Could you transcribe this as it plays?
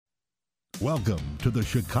Welcome to the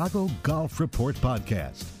Chicago Golf Report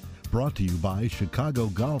podcast, brought to you by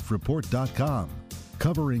ChicagoGolfReport.com,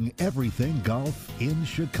 covering everything golf in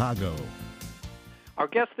Chicago. Our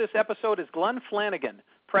guest this episode is Glenn Flanagan,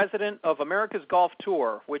 president of America's Golf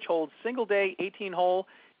Tour, which holds single-day 18-hole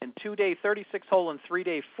and two-day 36-hole and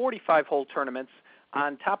three-day 45-hole tournaments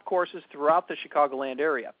on top courses throughout the Chicagoland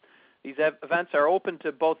area. These events are open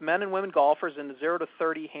to both men and women golfers in the 0 to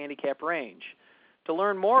 30 handicap range. To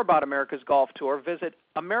learn more about America's Golf Tour, visit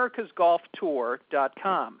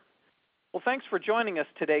americasgolftour.com. Well, thanks for joining us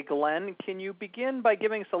today, Glenn. Can you begin by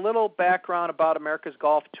giving us a little background about America's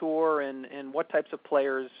Golf Tour and what types of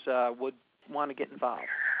players would want to get involved?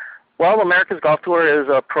 Well, America's Golf Tour is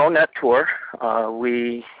a pro net tour.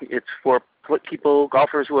 It's for people,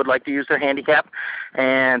 golfers who would like to use their handicap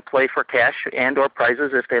and play for cash and or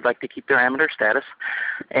prizes if they'd like to keep their amateur status.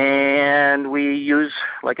 And we use,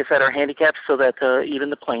 like I said, our handicaps so that even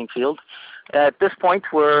the playing field. At this point,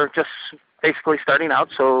 we're just basically starting out,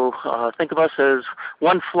 so think of us as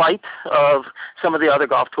one flight of some of the other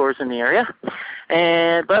golf tours in the area.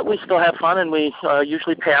 But we still have fun, and we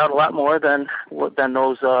usually pay out a lot more than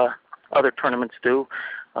those other tournaments do.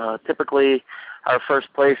 Typically, our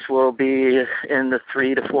first place will be in the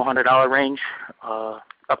 $300 to $400 range,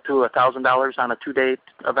 up to $1,000 on a two-day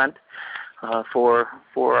event for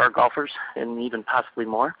our golfers, and even possibly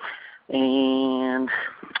more. And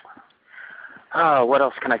what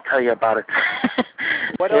else can I tell you about it?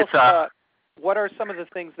 What are some of the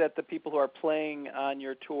things that the people who are playing on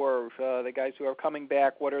your tour, the guys who are coming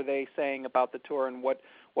back, what are they saying about the tour, and what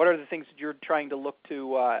are the things that you're trying to look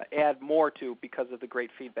to add more to because of the great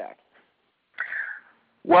feedback?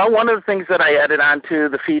 Well, one of the things that I added on to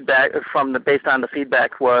the feedback based on the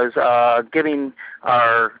feedback was giving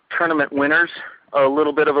our tournament winners a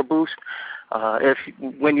little bit of a boost.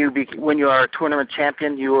 When you are a tournament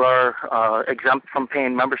champion, you are exempt from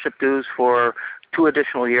paying membership dues for 2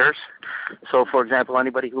 additional years. So, for example,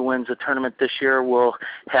 anybody who wins a tournament this year will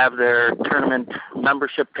have their tournament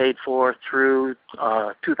membership paid for through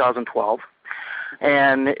 2012.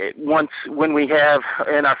 And when we have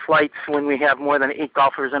in our flights, when we have more than 8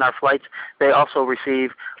 golfers in our flights, they also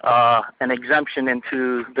receive an exemption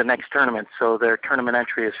into the next tournament. So their tournament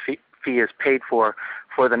entry fee is paid for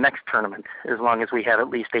the next tournament, as long as we have at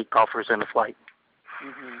least 8 golfers in the flight.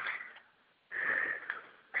 Mm-hmm.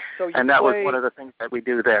 And that was one of the things that we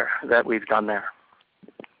do there, that we've done there.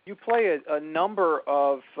 You play a number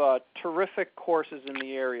of terrific courses in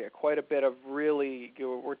the area, quite a bit of really,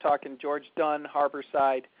 we're talking George Dunn,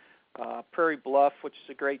 Harborside, Prairie Bluff, which is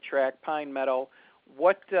a great track, Pine Meadow.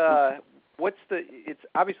 It's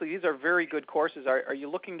obviously these are very good courses. Are you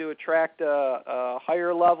looking to attract a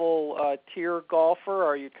higher level tier golfer? Or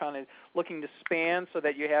are you kind of looking to span so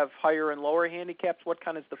that you have higher and lower handicaps? What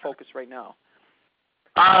kind of is the focus right now?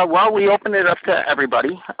 Well, we opened it up to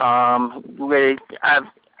everybody.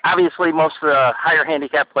 Obviously, most of the higher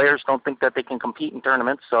handicap players don't think that they can compete in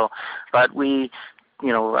tournaments. But we,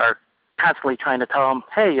 are constantly trying to tell them,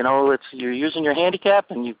 hey, you're using your handicap,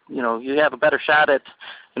 and you have a better shot at,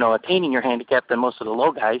 attaining your handicap than most of the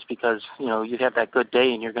low guys because you have that good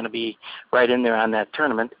day and you're going to be right in there on that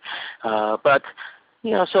tournament. So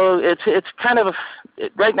it's kind of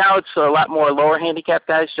right now it's a lot more lower handicap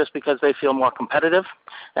guys just because they feel more competitive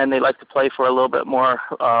and they like to play for a little bit more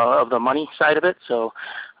of the money side of it. So,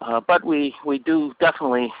 but we do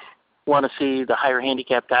definitely want to see the higher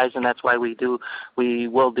handicap guys, and that's why we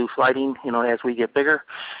will do flighting. As we get bigger,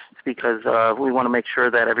 it's because we want to make sure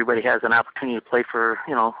that everybody has an opportunity to play for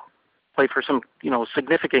some,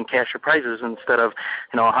 significant cash or prizes instead of,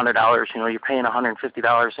 $100. You're paying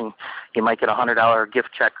 $150 and you might get a $100 gift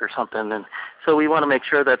check or something. And so we want to make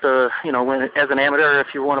sure that as an amateur,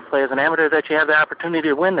 if you want to play as an amateur, that you have the opportunity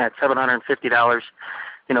to win that $750,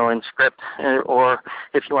 in script. Or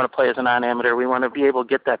if you want to play as a non-amateur, we want to be able to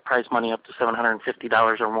get that prize money up to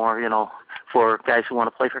 $750 or more, for guys who want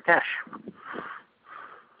to play for cash.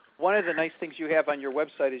 One of the nice things you have on your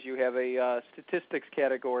website is you have a statistics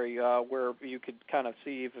category where you could kind of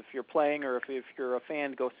see if you're playing or if you're a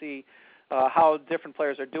fan, go see how different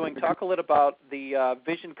players are doing. Talk a little about the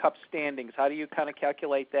Vision Cup standings. How do you kind of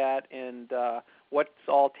calculate that, and what's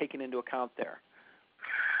all taken into account there?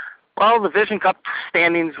 Well, the Vision Cup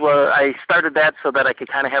standings, I started that so that I could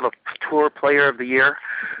kind of have a Tour Player of the Year,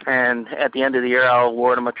 and at the end of the year I'll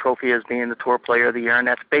award them a trophy as being the Tour Player of the Year, and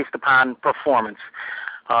that's based upon performance.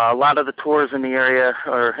 A lot of the tours in the area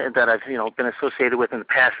that I've been associated with in the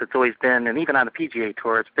past, it's always been, and even on the PGA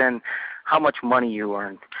Tour, it's been how much money you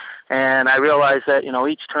earn. And I realized that,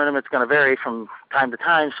 each tournament's going to vary from time to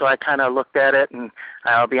time, so I kind of looked at it, and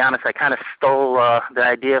I'll be honest, I kind of stole the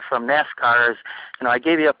idea from NASCAR. I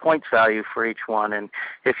gave you a points value for each one, and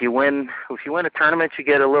if you win a tournament, you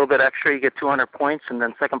get a little bit extra. You get 200 points, and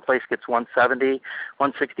then second place gets 170,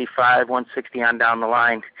 165, 160 on down the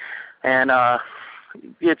line. And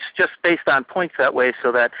it's just based on points that way,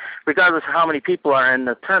 so that regardless of how many people are in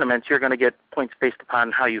the tournament, you're going to get points based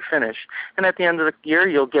upon how you finish. And at the end of the year,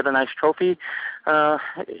 you'll get a nice trophy,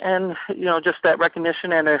 and just that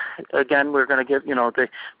recognition. And again, we're going to give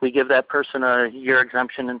we give that person a year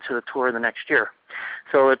exemption into the tour the next year.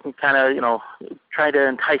 So it can kind of try to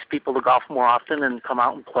entice people to golf more often and come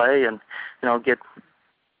out and play, and get.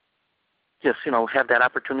 Just have that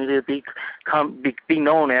opportunity to be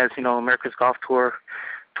known as America's Golf Tour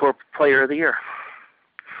Player of the Year.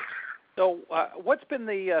 So, what's been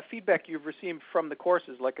the feedback you've received from the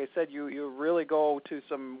courses? Like I said, you really go to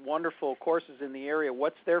some wonderful courses in the area.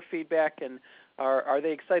 What's their feedback, and are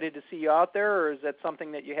they excited to see you out there, or is that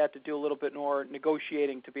something that you had to do a little bit more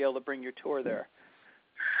negotiating to be able to bring your tour there?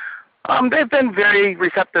 They've been very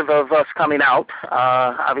receptive of us coming out.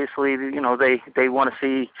 Obviously, they want to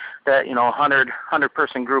see that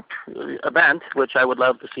 100-person group event, which I would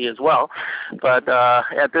love to see as well. But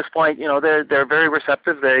at this point, they're very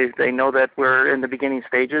receptive. They know that we're in the beginning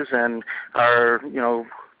stages and are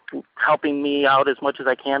helping me out as much as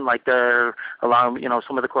I can. Like they're allowing,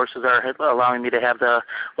 some of the courses are allowing me to have the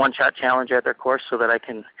one-shot challenge at their course so that I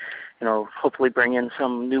can hopefully bring in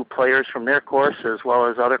some new players from their course as well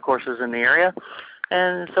as other courses in the area.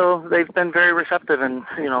 And so they've been very receptive, and,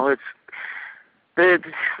 I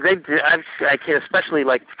can especially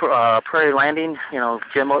like Prairie Landing,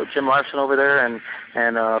 Jim Larson over there and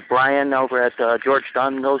Brian over at George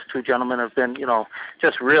Dunn. Those two gentlemen have been,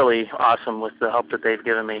 just really awesome with the help that they've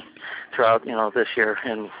given me throughout, this year,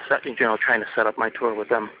 and, trying to set up my tour with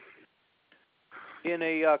them. In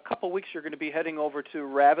a couple weeks, you're going to be heading over to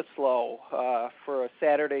Ravenslow for a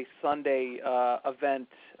Saturday-Sunday event.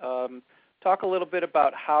 Talk a little bit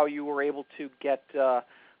about how you were able to get to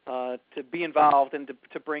be involved and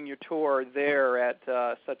to bring your tour there at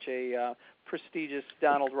such a prestigious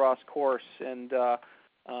Donald Ross course, and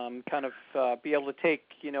kind of be able to take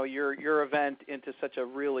your event into such a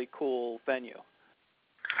really cool venue.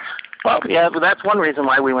 Well, yeah, that's one reason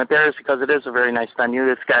why we went there, is because it is a very nice venue.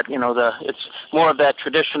 It's got, it's more of that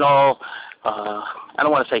traditional, I don't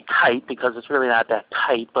want to say tight because it's really not that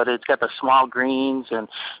tight, but it's got the small greens, and,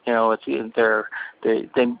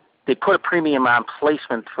 they put a premium on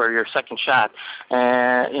placement for your second shot,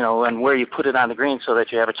 and, and where you put it on the green so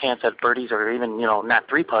that you have a chance at birdies or even, not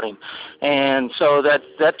three-putting. And so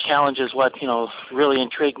that challenge is what, really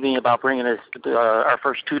intrigued me about bringing our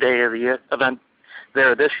first 2-day of the event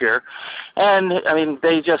there this year. And I mean,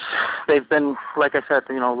 they've been, like I said,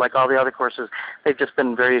 like all the other courses, they've just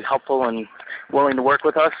been very helpful and willing to work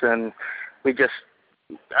with us, and we just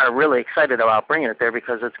are really excited about bringing it there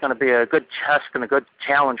because it's going to be a good test and a good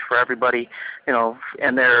challenge for everybody,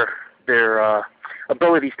 and their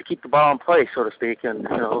abilities to keep the ball in play, so to speak. And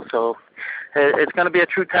so it's going to be a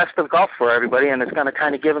true test of golf for everybody, and it's going to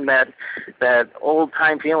kind of give them that old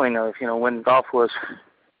time feeling of when golf was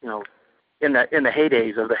in the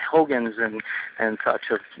heydays of the Hogans and such.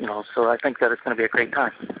 So I think that it's going to be a great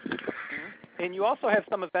time. And you also have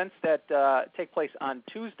some events that take place on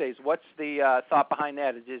Tuesdays. What's the thought behind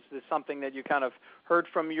that? Is this something that you kind of heard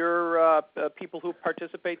from your people who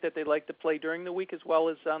participate, that they like to play during the week as well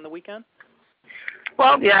as on the weekend?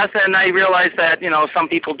 Well, yes, and I realize that, some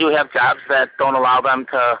people do have jobs that don't allow them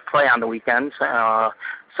to play on the weekends.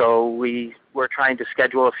 So we're trying to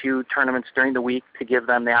schedule a few tournaments during the week to give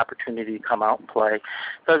them the opportunity to come out and play.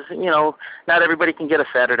 Because, not everybody can get a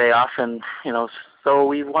Saturday off, and, so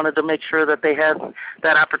we wanted to make sure that they had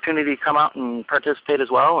that opportunity to come out and participate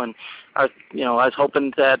as well. And, I was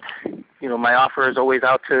hoping that, my offer is always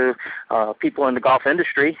out to people in the golf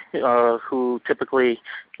industry who typically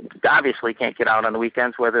obviously can't get out on the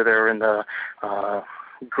weekends, whether they're in the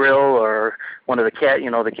grill or one of the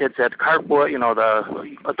the kids at the cartboard,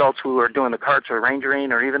 the adults who are doing the carts or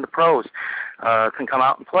rangering, or even the pros can come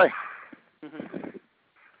out and play. Mm-hmm.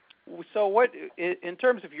 So what, in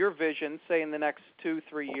terms of your vision, say in the next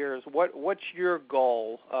 2-3 years, what's your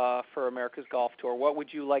goal for America's Golf Tour? What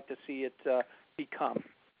would you like to see it become?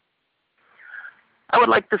 I would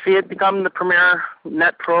like to see it become the premier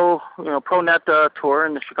net pro net tour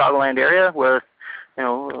in the Chicagoland area with,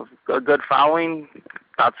 a good following,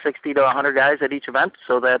 about 60 to 100 guys at each event,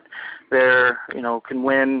 so that they're, can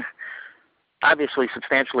win obviously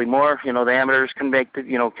substantially more. The amateurs can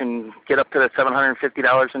can get up to the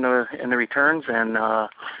 $750 in the returns, and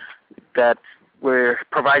that we're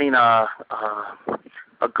providing a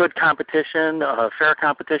good competition, a fair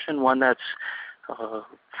competition, one that's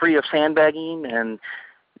free of sandbagging, and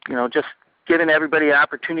just giving everybody an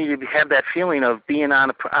opportunity to have that feeling of being on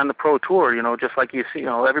the pro tour. Just like you see,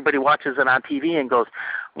 everybody watches it on TV and goes,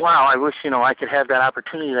 "Wow, I wish I could have that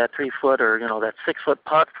opportunity, that 3-foot or that 6-foot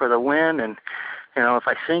putt for the win." And if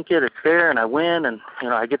I sink it, it's there, and I win, and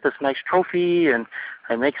I get this nice trophy, and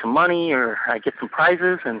I make some money, or I get some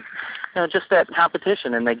prizes, and just that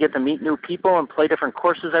competition. And they get to meet new people and play different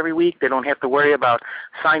courses every week. They don't have to worry about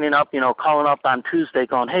signing up, calling up on Tuesday,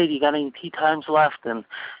 going, "Hey, do you got any tee times left?" And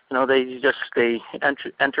they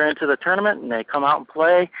enter into the tournament, and they come out and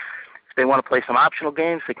play. If they want to play some optional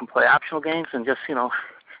games, they can play optional games, and just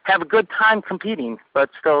have a good time competing. But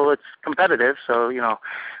still, it's competitive, so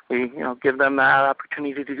we give them that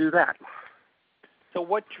opportunity to do that. So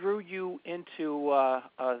what drew you into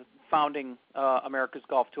founding America's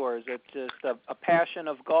Golf Tour? Is it just a passion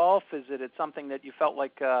of golf? Is it something that you felt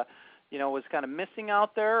like was kind of missing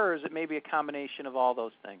out there, or is it maybe a combination of all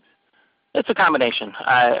those things? It's a combination.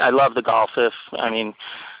 I love the golf.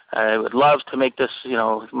 I would love to make this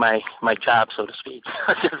my job, so to speak,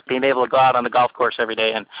 just being able to go out on the golf course every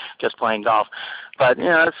day and just playing golf. But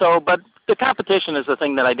but the competition is the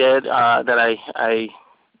thing that I did that I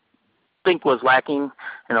think was lacking,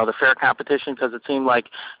 the fair competition, because it seemed like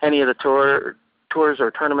any of the tours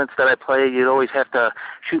or tournaments that I play, you'd always have to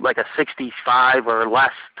shoot like a 65 or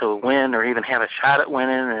less to win, or even have a shot at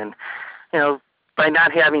winning. And by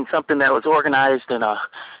not having something that was organized in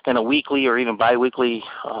a weekly or even biweekly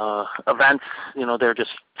events, they're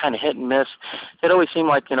just kind of hit and miss. It always seemed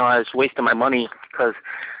like I was wasting my money, because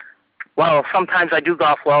well, sometimes I do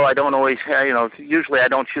golf well. I don't always, usually I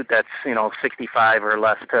don't shoot that, 65 or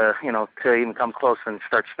less to even come close and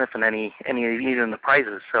start sniffing any even the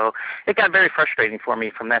prizes. So it got very frustrating for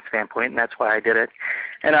me from that standpoint, and that's why I did it.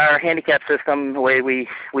 And our handicap system, the way we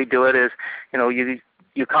do it is,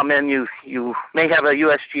 you come in, you may have a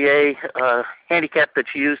USGA handicap that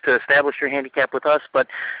you use to establish your handicap with us, but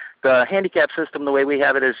the handicap system, the way we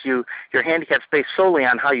have it, is your handicap's based solely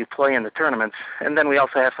on how you play in the tournaments. And then we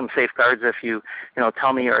also have some safeguards. If you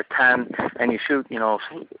tell me you're a 10 and you shoot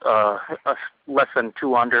less than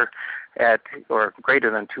 2 under or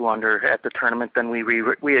greater than 2 under at the tournament, then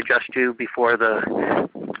we adjust you before the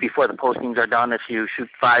postings are done. If you shoot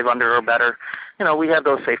 5 under or better, we have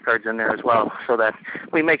those safeguards in there as well, so that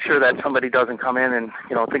we make sure that somebody doesn't come in and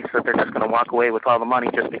thinks that they're just going to walk away with all the money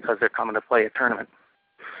just because they're coming to play a tournament.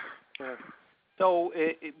 So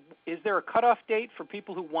is there a cutoff date for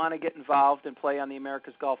people who want to get involved and play on the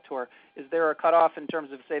America's Golf Tour? Is there a cutoff in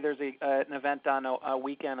terms of, say, there's an event on a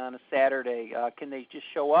weekend on a Saturday? Can they just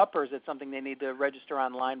show up, or is it something they need to register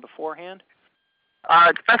online beforehand?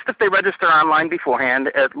 It's best if they register online beforehand,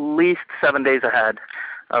 at least 7 days ahead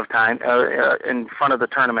of time in front of the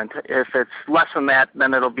tournament. If it's less than that,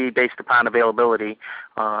 then it'll be based upon availability.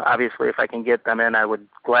 Obviously, if I can get them in, I would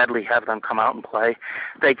gladly have them come out and play.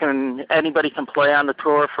 Anybody can play on the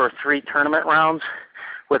tour for 3 tournament rounds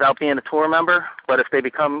without being a tour member. But if they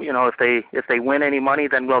become, if they win any money,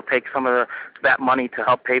 then we'll take some of that money to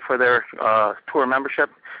help pay for their tour membership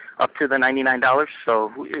up to the $99.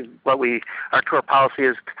 So our tour policy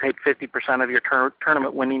is to take 50% of your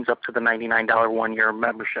tournament winnings up to the $99 one-year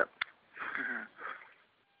membership.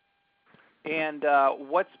 Mm-hmm. And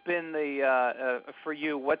what's been for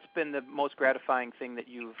you, what's been the most gratifying thing that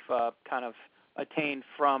you've kind of attained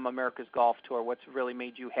from America's Golf Tour? What's really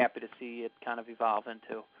made you happy to see it kind of evolve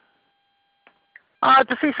into?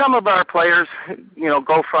 To see some of our players,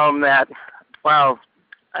 go from that, wow,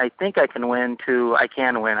 I think I can win, to I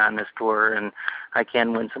can win on this tour, and I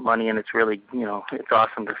can win some money, and it's really, it's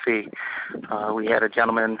awesome to see. We had a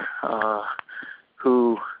gentleman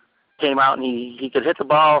who came out, and he could hit the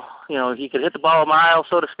ball, he could hit the ball a mile,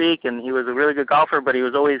 so to speak, and he was a really good golfer, but he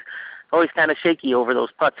was always kind of shaky over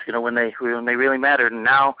those putts, when they really mattered. And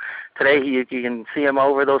now, today, you can see him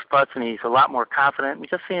over those putts, and he's a lot more confident. And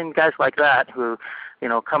just seeing guys like that who,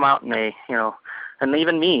 come out and they, and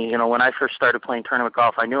even me, when I first started playing tournament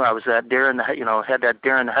golf, I knew I was that deer in the, had that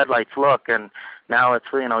deer in the headlights look. And now it's,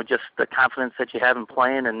 just the confidence that you have in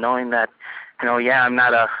playing and knowing that,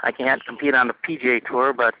 I can't compete on the PGA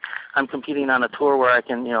Tour, but I'm competing on a tour where I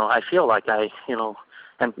can, I feel like I,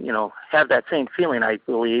 and, have that same feeling, I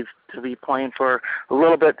believe, to be playing for a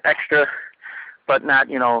little bit extra, but not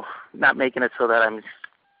making it so that I'm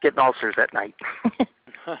getting ulcers at night.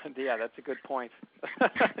 Yeah, that's a good point.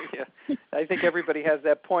 Yeah. I think everybody has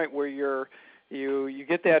that point where you're You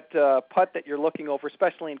get that putt that you're looking over,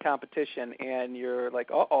 especially in competition, and you're like,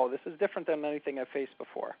 oh, this is different than anything I've faced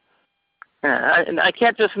before. Yeah, I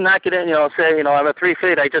can't just knock it in, say, I'm at 3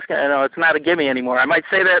 feet. I just, it's not a gimme anymore. I might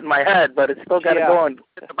say that in my head, but it's still got to go and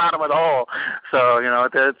hit the bottom of the hole. So,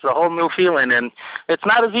 it's a whole new feeling, and it's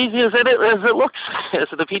not as easy as it looks, as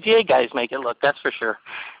the PGA guys make it look, that's for sure.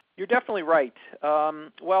 You're definitely right.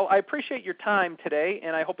 Well, I appreciate your time today,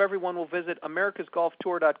 and I hope everyone will visit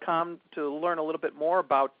americasgolftour.com to learn a little bit more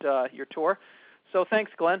about your tour. So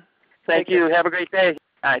thanks, Glenn. Thank you. Have a great day.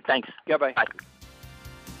 All right, thanks. Goodbye. Bye.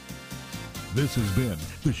 This has been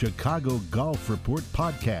the Chicago Golf Report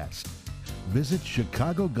podcast. Visit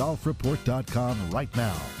ChicagoGolfReport.com right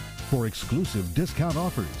now for exclusive discount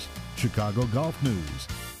offers, Chicago golf news,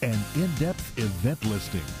 and in-depth event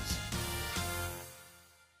listings.